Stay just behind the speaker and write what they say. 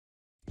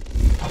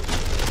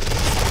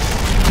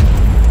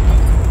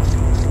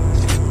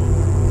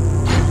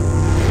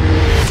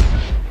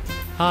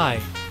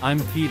Hi, I'm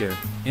Peter.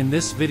 In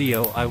this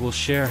video I will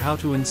share how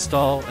to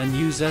install and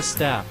use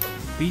SSTAP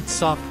Beat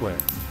software.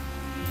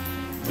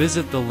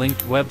 Visit the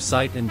linked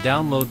website and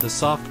download the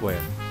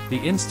software. The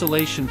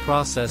installation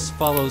process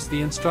follows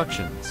the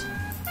instructions.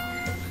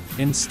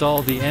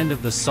 Install the end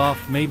of the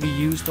soft may be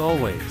used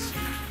always.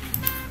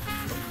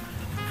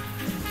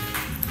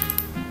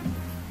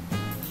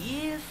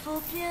 Il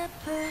faut bien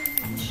peu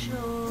de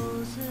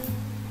choses,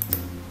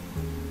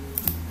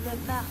 le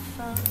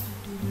parfum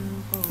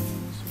d'une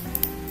rose,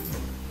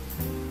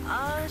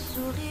 un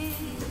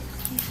sourire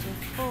qui se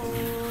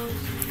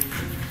pose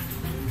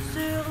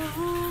sur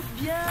vous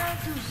bien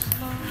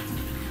doucement.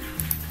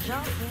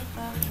 J'en fais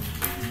partie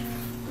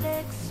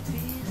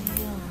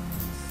l'expérience,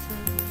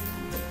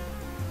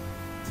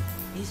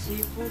 et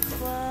c'est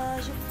pourquoi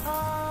je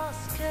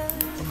pense que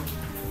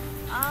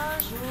un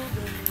jour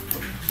de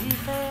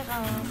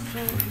différence,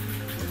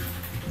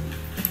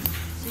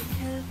 c'est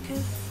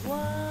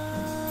quelquefois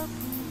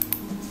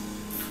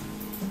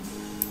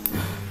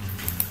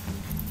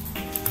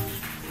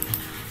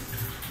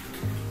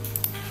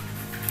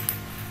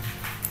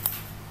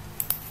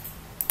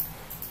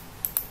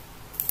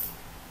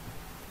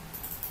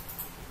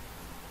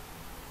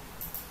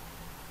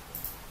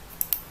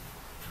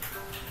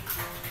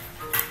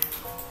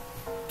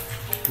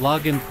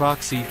Login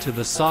proxy to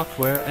the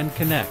software and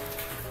connect.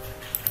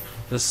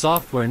 The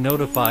software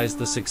notifies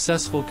the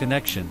successful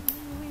connection.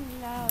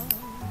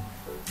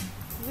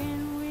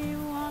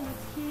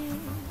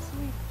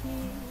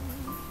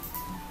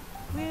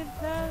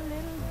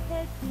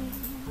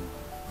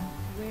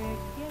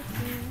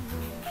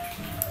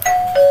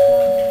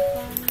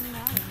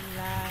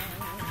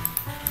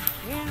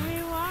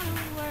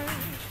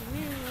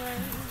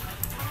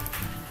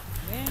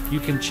 You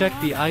can check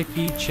the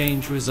IP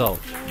change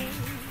result.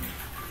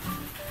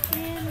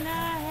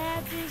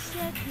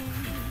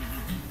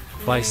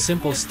 By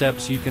simple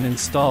steps you can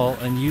install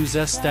and use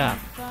SSTAP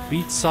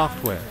Beat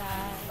software.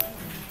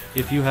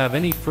 If you have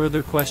any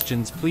further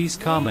questions, please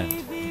comment.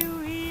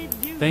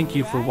 Thank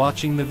you for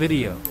watching the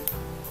video.